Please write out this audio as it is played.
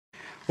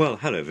Well,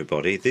 hello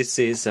everybody. This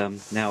is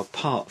now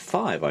part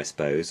 5, I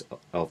suppose,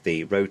 of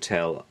the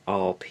Rotel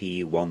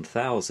RP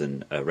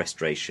 1000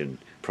 restoration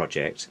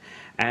project,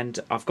 and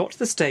I've got to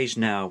the stage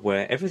now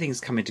where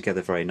everything's coming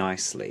together very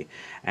nicely,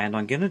 and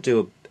I'm going to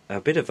do a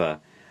bit of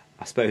a,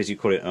 I suppose you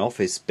call it an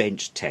office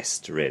bench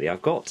test really.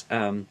 I've got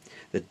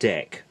the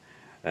deck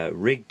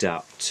rigged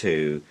up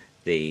to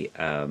the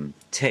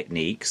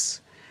Techniques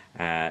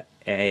SA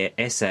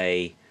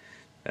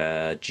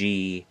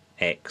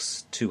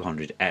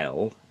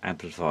GX200L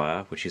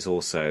amplifier, which is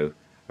also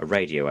a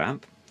radio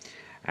amp,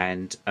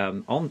 and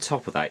on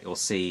top of that you'll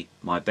see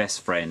my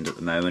best friend at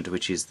the moment,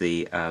 which is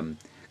the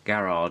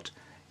Garrard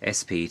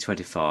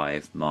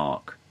SP25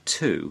 Mark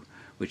II,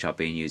 which I've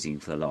been using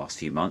for the last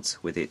few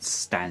months with its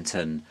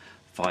Stanton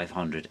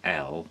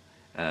 500L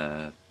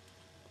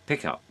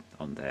pickup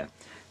on there.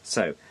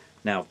 So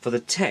now for the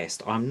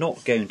test I'm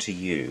not going to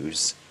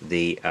use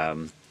the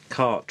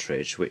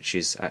cartridge which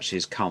is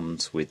actually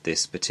comes with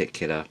this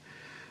particular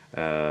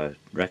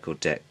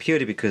record deck,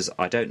 purely because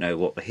I don't know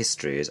what the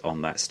history is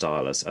on that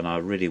stylus, and I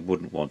really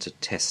wouldn't want to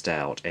test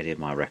out any of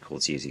my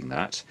records using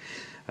that.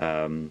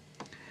 I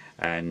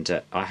have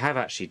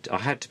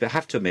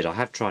to admit I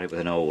have tried it with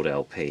an old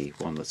LP,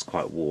 one that's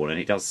quite worn, and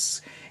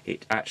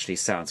it actually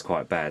sounds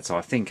quite bad. So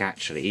I think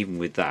actually even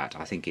with that,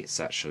 I think it's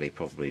actually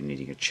probably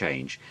needing a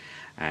change.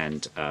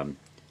 And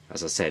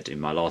as I said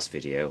in my last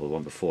video, or the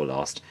one before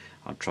last,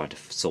 I'm trying to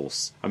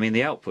source. I mean,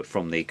 the output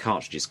from the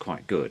cartridge is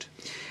quite good.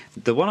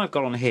 The one I've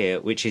got on here,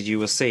 which as you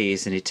will see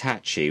is an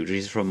Hitachi, which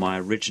is from my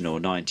original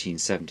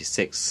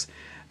 1976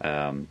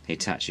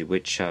 Hitachi,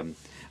 which I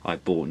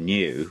bought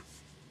new.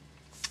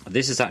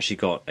 This has actually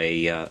got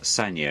a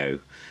Sanyo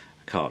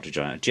cartridge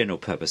on it, a general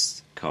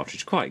purpose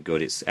cartridge, quite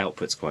good. Its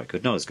output's quite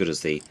good, not as good as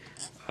the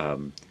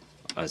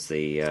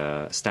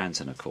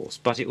Stanton, of course,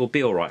 but it will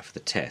be all right for the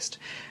test.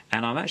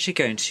 And I'm actually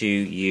going to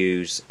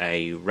use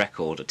a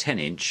record, a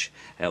 10-inch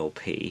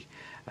LP,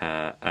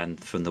 and I'm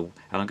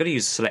going to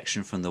use a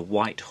selection from the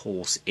White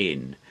Horse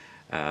Inn,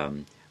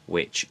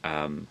 which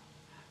I'm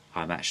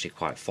actually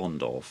quite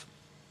fond of.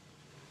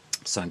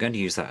 So I'm going to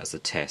use that as the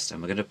test,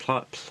 and we're going to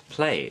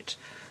play it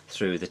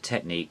through the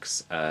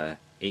Techniques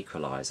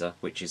equalizer,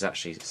 which is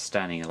actually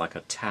standing like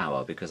a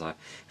tower, because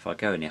if I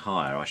go any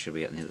higher I should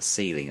be at the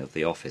ceiling of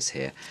the office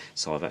here,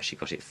 so I've actually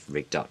got it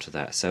rigged up to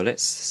that. So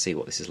let's see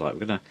what this is like.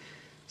 We're going to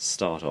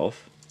start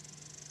off.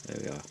 There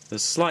we are.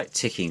 There's slight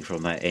ticking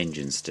from that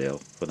engine still,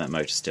 from that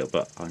motor still,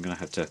 but I'm going to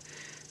have to,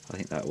 I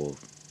think that will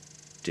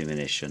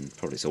diminish, and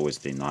probably it's always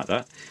been like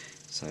that.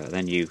 So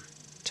then you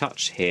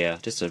touch here,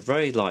 just a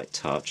very light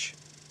touch,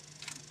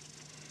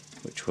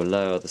 which will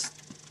lower the,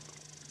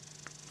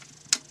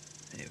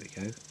 there we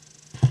go.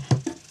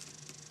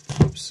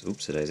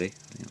 Oops a daisy. I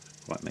think I'll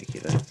quite make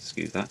it there.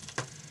 Excuse that.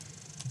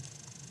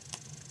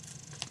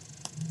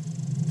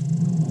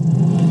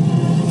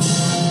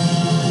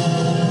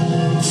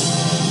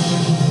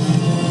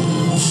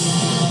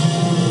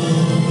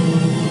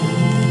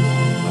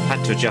 I've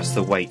had to adjust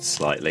the weight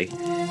slightly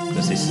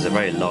because this is a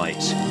very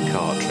light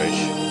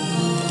cartridge.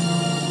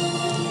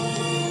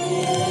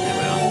 There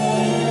we are.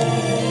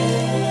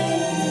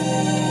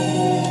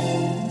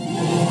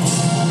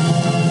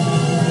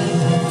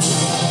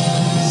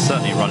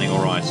 Certainly running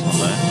all right on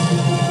there.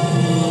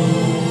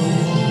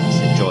 Let's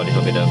enjoy a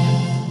little bit of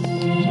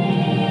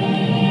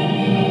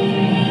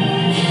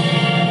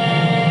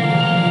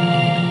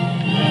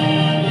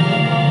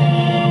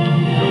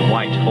the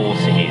White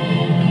Horse Inn.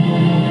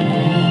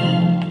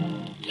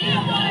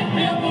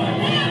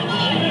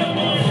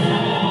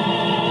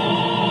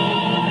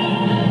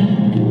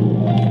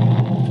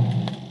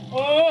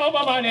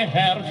 Aber meine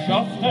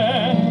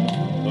Herrschaften,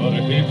 dort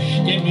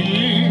hübsch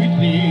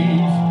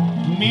gemütlich,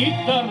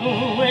 mit der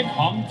Ruhe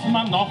kommt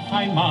man noch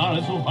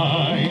einmal so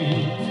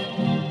weit.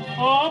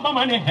 Aber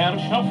meine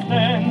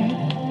Herrschaften,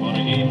 war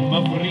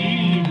immer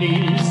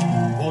friedlich.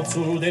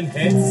 Wozu den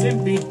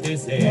Hetzen bitte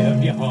sehr,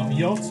 wir haben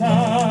ja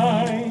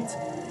Zeit.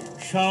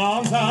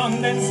 Schaut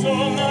an den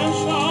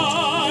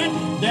Sonnenschein,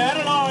 der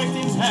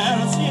leuchtet ins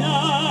Herz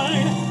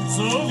hinein,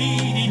 so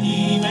wie die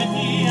Liebe,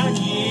 die ein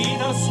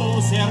jeder so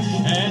sehr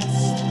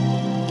schätzt.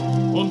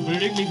 Und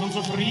glücklich und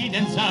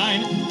zufrieden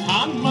sein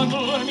kann man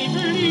nur mit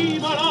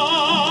Liebe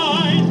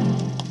allein.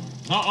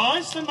 Na,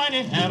 ist denn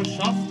meine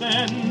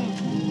Herrschaften,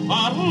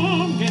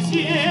 warum geht's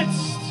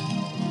jetzt?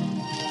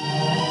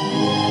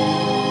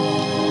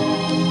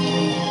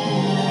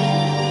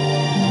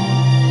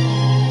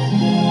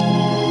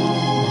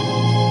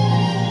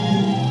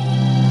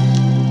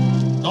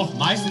 Doch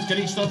meistens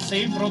kriegst du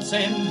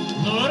 10%,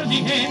 nur die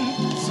hin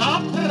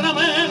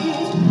Sakrament.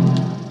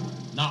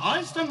 Na,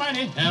 ist denn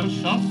meine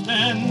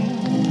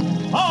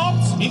Herrschaften,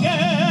 habt's mich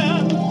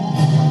gern.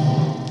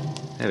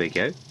 There we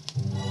go.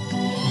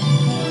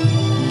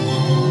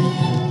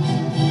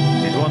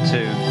 If you want to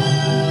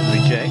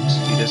reject,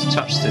 you just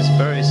touch this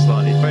very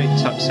slightly, very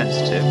touch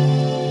sensitive.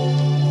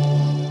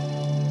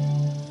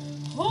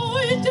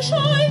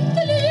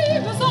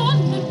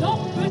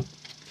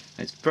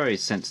 It's very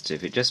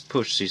sensitive. It just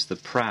pushes the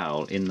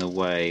prowl in the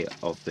way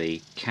of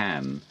the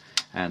cam,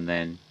 and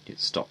then it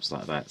stops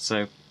like that.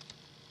 So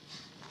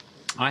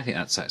I think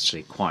that's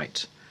actually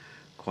quite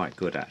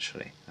good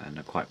actually, and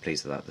I'm quite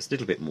pleased with that. There's a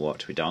little bit more work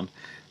to be done,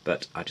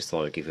 but I just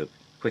thought I'd give you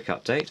a quick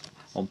update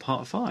on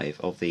part 5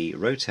 of the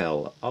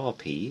Rotel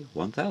RP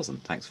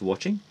 1000. Thanks for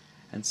watching,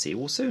 and see you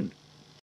all soon.